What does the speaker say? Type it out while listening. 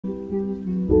My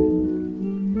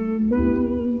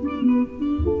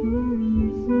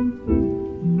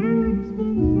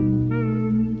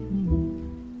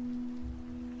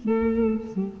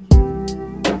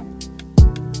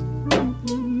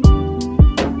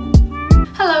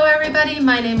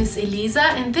name is Elisa,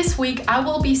 and this week I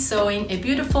will be sewing a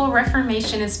beautiful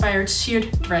Reformation inspired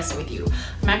sheared dress with you.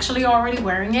 I'm actually already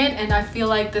wearing it, and I feel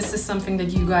like this is something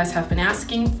that you guys have been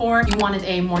asking for. You wanted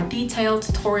a more detailed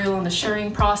tutorial on the shirring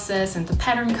process and the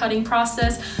pattern cutting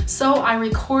process, so I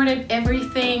recorded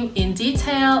everything in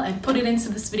detail and put it into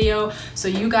this video so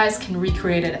you guys can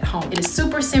recreate it at home. It is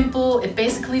super simple. It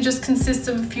basically just consists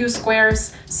of a few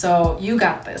squares, so you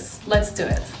got this. Let's do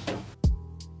it.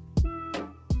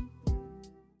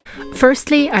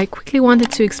 Firstly, I quickly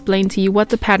wanted to explain to you what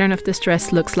the pattern of this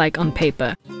dress looks like on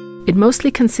paper. It mostly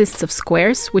consists of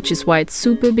squares, which is why it's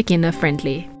super beginner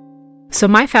friendly. So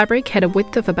my fabric had a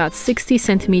width of about 60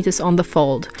 centimeters on the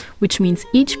fold, which means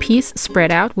each piece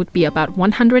spread out would be about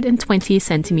 120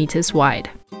 centimeters wide.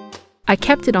 I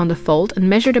kept it on the fold and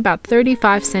measured about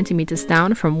 35 centimeters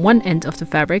down from one end of the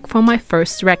fabric for my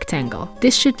first rectangle.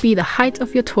 This should be the height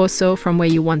of your torso from where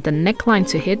you want the neckline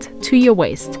to hit to your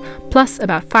waist, plus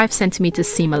about 5 centimeters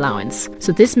seam allowance.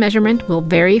 So this measurement will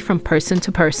vary from person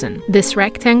to person. This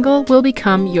rectangle will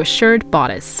become your shirred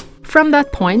bodice. From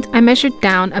that point, I measured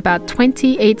down about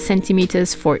 28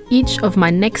 centimeters for each of my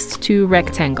next two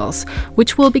rectangles,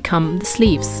 which will become the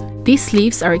sleeves. These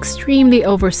sleeves are extremely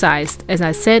oversized, as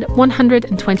I said,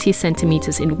 120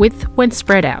 centimeters in width when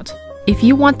spread out. If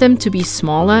you want them to be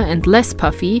smaller and less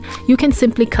puffy, you can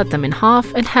simply cut them in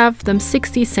half and have them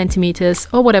 60 centimeters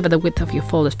or whatever the width of your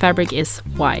folded fabric is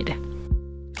wide.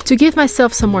 To give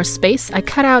myself some more space, I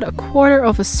cut out a quarter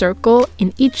of a circle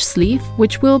in each sleeve,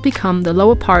 which will become the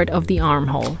lower part of the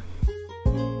armhole.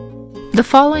 The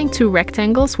following two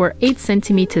rectangles were 8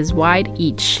 centimeters wide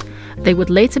each. They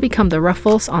would later become the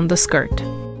ruffles on the skirt.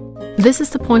 This is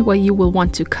the point where you will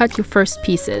want to cut your first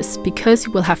pieces, because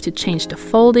you will have to change the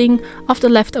folding of the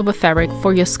leftover fabric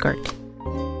for your skirt.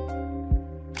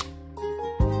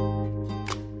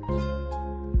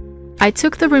 I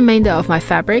took the remainder of my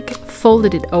fabric,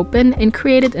 folded it open and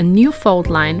created a new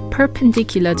fold line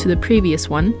perpendicular to the previous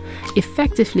one,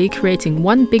 effectively creating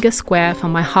one bigger square for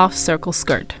my half circle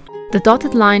skirt. The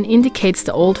dotted line indicates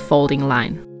the old folding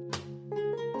line.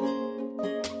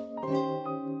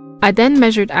 I then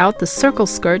measured out the circle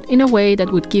skirt in a way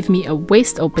that would give me a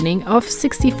waist opening of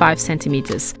 65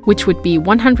 centimeters, which would be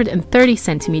 130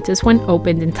 centimeters when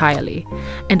opened entirely,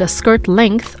 and a skirt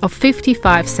length of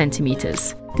 55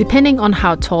 centimeters. Depending on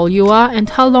how tall you are and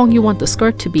how long you want the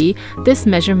skirt to be, this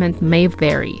measurement may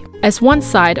vary. As one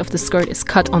side of the skirt is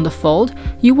cut on the fold,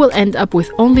 you will end up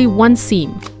with only one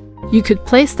seam. You could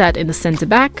place that in the center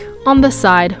back, on the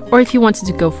side, or if you wanted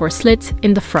to go for a slit,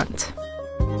 in the front.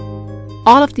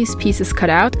 All of these pieces cut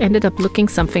out ended up looking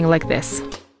something like this.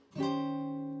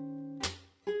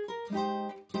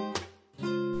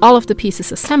 All of the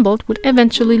pieces assembled would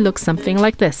eventually look something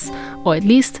like this, or at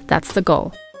least that's the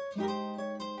goal.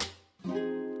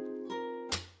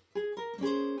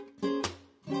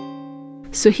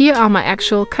 So here are my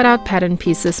actual cutout pattern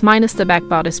pieces minus the back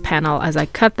bodice panel, as I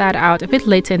cut that out a bit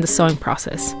later in the sewing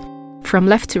process. From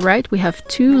left to right we have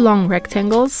two long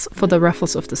rectangles for the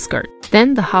ruffles of the skirt.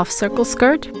 Then the half circle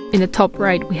skirt. In the top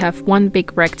right we have one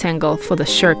big rectangle for the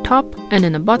shirt top, and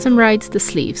in the bottom right the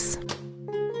sleeves.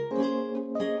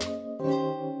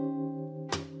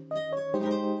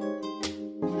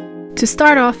 To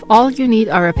start off, all you need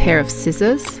are a pair of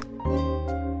scissors,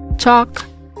 chalk,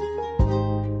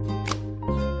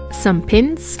 some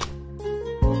pins,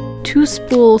 2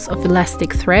 spools of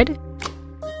elastic thread,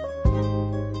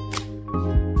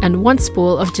 and 1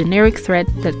 spool of generic thread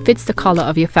that fits the color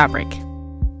of your fabric.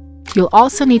 You'll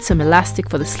also need some elastic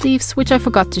for the sleeves, which I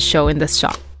forgot to show in this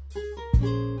shot.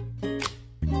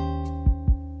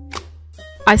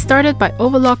 I started by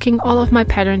overlocking all of my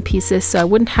pattern pieces so I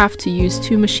wouldn't have to use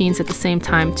 2 machines at the same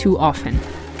time too often.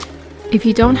 If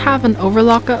you don't have an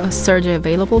overlocker or serger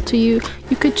available to you,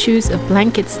 you could choose a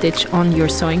blanket stitch on your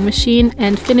sewing machine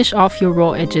and finish off your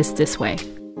raw edges this way.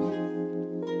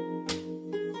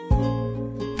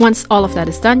 Once all of that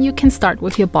is done, you can start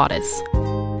with your bodice.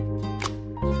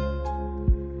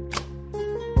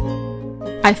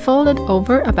 I folded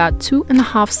over about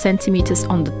 2.5 centimeters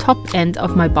on the top end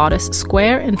of my bodice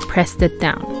square and pressed it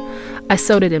down. I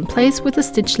sewed it in place with a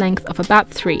stitch length of about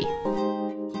 3.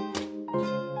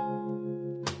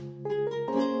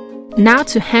 Now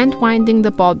to hand winding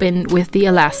the bobbin with the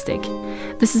elastic.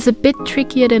 This is a bit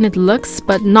trickier than it looks,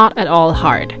 but not at all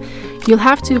hard. You'll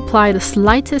have to apply the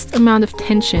slightest amount of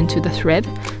tension to the thread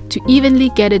to evenly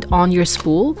get it on your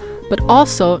spool, but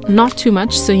also not too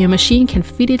much so your machine can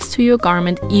fit it to your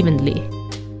garment evenly.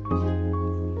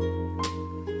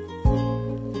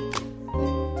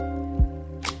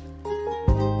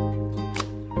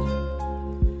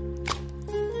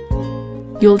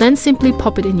 You'll then simply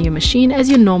pop it in your machine as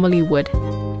you normally would.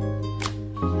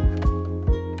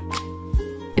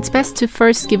 It's best to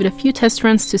first give it a few test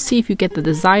runs to see if you get the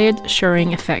desired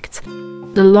shirring effect.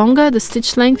 The longer the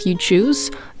stitch length you choose,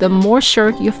 the more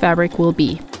shirred your fabric will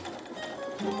be.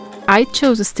 I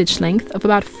chose a stitch length of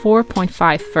about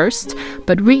 4.5 first,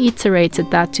 but reiterated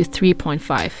that to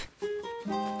 3.5.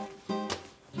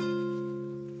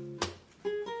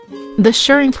 The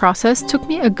shirring process took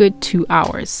me a good 2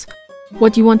 hours.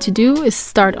 What you want to do is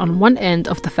start on one end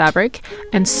of the fabric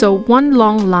and sew one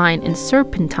long line in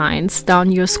serpentines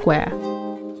down your square.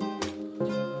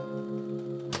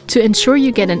 To ensure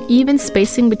you get an even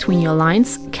spacing between your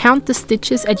lines, count the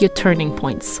stitches at your turning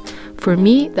points. For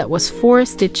me, that was 4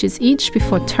 stitches each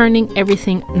before turning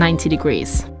everything 90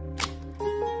 degrees.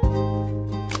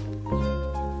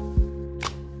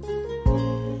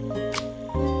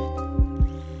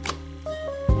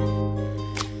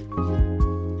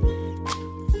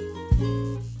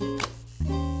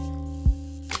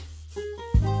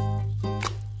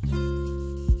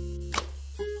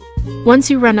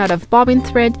 Once you run out of bobbin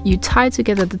thread, you tie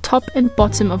together the top and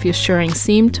bottom of your shirring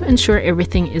seam to ensure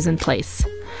everything is in place.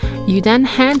 You then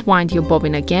hand wind your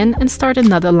bobbin again and start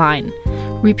another line.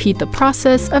 Repeat the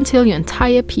process until your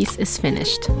entire piece is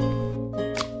finished.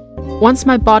 Once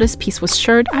my bodice piece was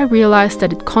shirred, I realized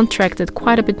that it contracted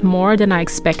quite a bit more than I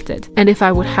expected, and if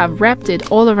I would have wrapped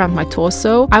it all around my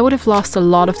torso, I would have lost a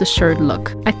lot of the shirred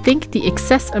look. I think the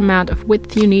excess amount of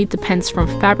width you need depends from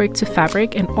fabric to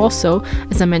fabric and also,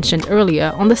 as I mentioned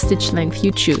earlier, on the stitch length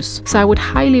you choose, so I would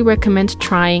highly recommend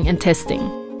trying and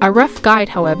testing. A rough guide,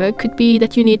 however, could be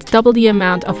that you need double the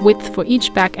amount of width for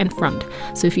each back and front,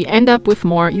 so if you end up with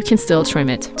more, you can still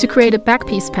trim it. To create a back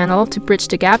piece panel to bridge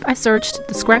the gap, I searched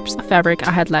the scraps of fabric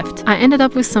I had left. I ended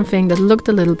up with something that looked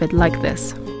a little bit like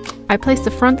this. I placed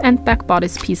the front and back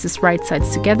bodice pieces right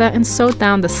sides together and sewed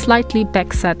down the slightly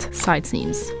backset side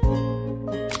seams.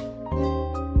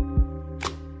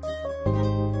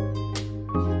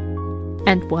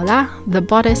 And voila, the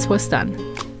bodice was done.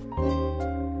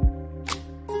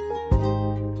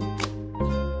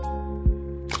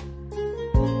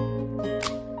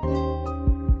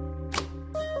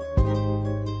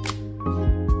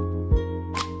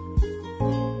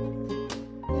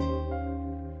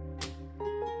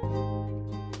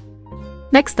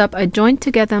 Next up, I joined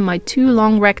together my 2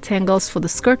 long rectangles for the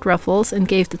skirt ruffles and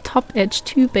gave the top edge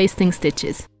 2 basting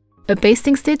stitches. A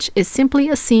basting stitch is simply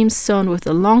a seam sewn with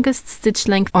the longest stitch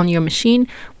length on your machine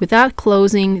without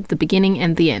closing the beginning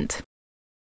and the end.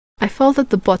 I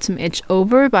folded the bottom edge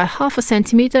over by 0.5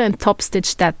 centimeter and top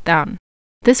stitched that down.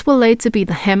 This will later be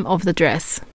the hem of the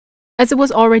dress. As it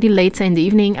was already later in the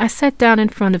evening, I sat down in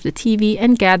front of the TV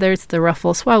and gathered the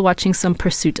ruffles while watching some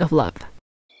Pursuit of Love.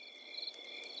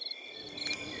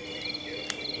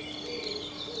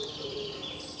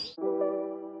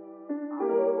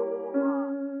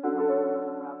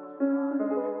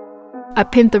 I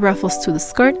pinned the ruffles to the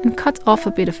skirt and cut off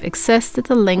a bit of excess that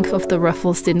the length of the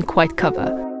ruffles didn't quite cover.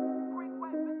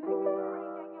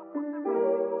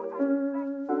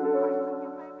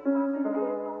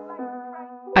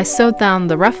 I sewed down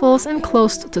the ruffles and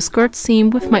closed the skirt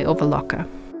seam with my overlocker.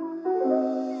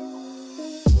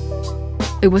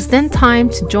 It was then time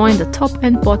to join the top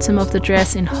and bottom of the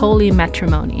dress in holy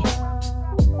matrimony.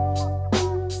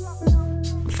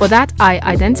 For that, I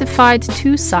identified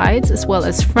 2 sides as well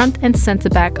as front and center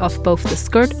back of both the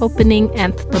skirt opening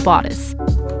and the bodice.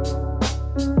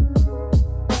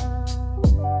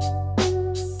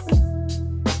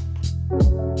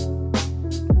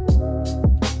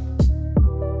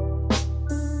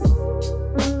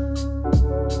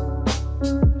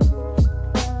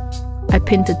 I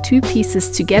pinned the 2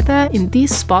 pieces together in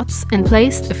these spots and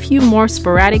placed a few more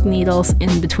sporadic needles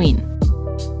in between.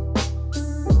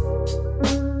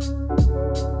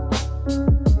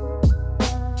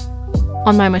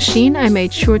 On my machine, I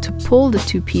made sure to pull the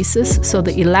 2 pieces so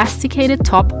the elasticated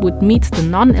top would meet the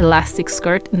non-elastic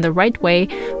skirt in the right way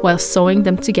while sewing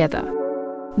them together.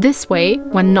 This way,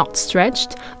 when not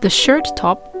stretched, the shirt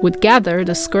top would gather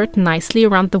the skirt nicely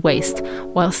around the waist,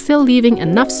 while still leaving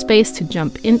enough space to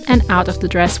jump in and out of the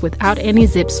dress without any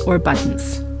zips or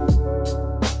buttons.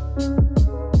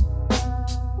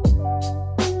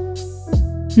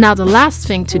 Now the last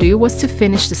thing to do was to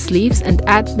finish the sleeves and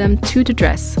add them to the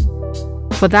dress.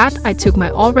 For that, I took my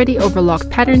already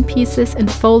overlocked pattern pieces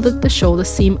and folded the shoulder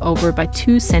seam over by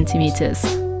 2 centimeters.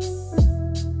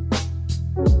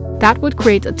 That would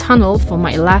create a tunnel for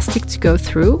my elastic to go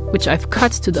through, which I've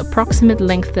cut to the approximate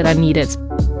length that I needed.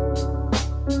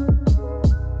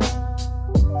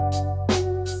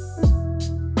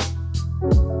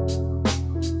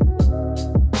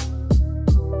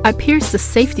 I pierced the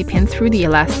safety pin through the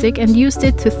elastic and used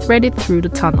it to thread it through the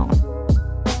tunnel.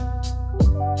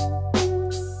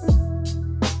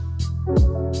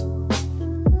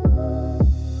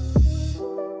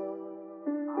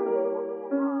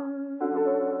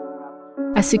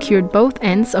 I secured both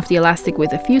ends of the elastic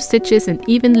with a few stitches and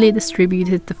evenly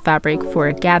distributed the fabric for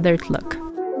a gathered look.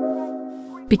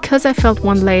 Because I felt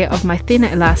one layer of my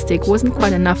thinner elastic wasn't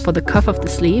quite enough for the cuff of the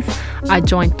sleeve, I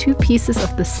joined two pieces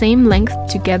of the same length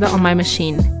together on my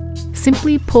machine.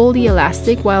 Simply pull the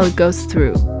elastic while it goes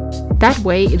through. That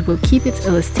way it will keep its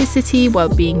elasticity while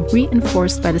being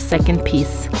reinforced by the second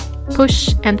piece.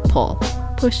 Push and pull,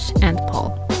 push and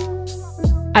pull.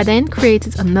 I then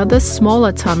created another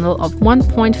smaller tunnel of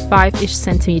 1.5-ish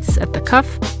centimeters at the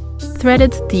cuff,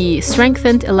 threaded the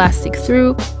strengthened elastic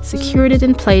through, secured it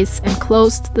in place and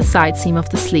closed the side seam of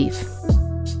the sleeve.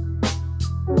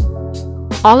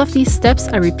 All of these steps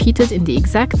I repeated in the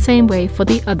exact same way for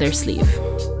the other sleeve.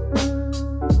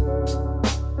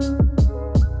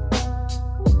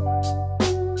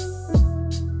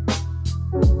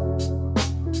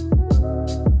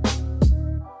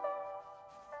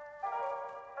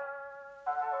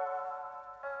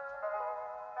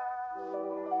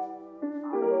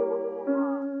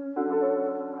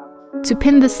 To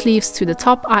pin the sleeves to the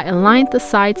top, I aligned the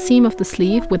side seam of the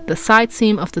sleeve with the side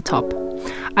seam of the top.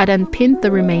 I then pinned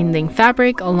the remaining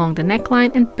fabric along the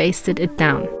neckline and basted it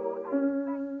down.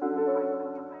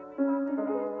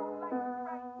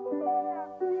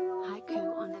 Hayku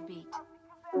on the beat.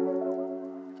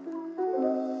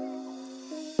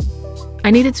 I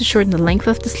needed to shorten the length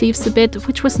of the sleeves a bit,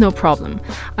 which was no problem.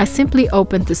 I simply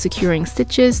opened the securing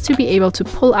stitches to be able to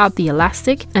pull out the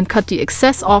elastic and cut the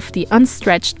excess off the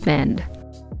unstretched band.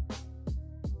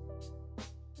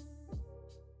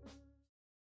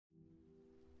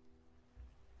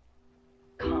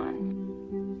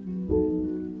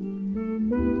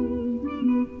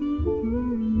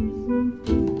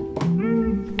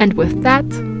 And with that,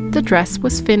 the dress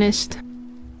was finished.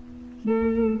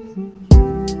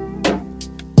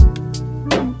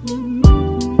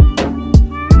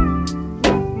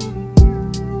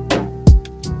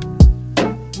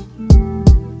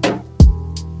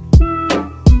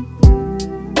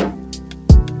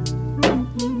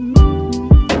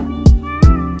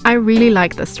 I really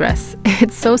like this dress.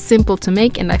 It's so simple to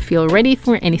make and I feel ready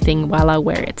for anything while I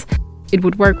wear it. It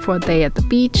would work for a day at the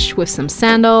beach with some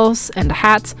sandals and a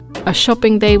hat, a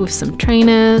shopping day with some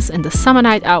trainers, and a summer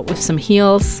night out with some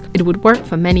heels. It would work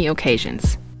for many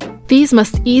occasions. These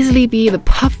must easily be the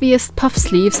puffiest puff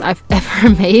sleeves I've ever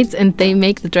made, and they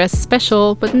make the dress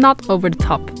special but not over the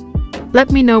top.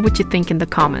 Let me know what you think in the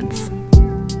comments.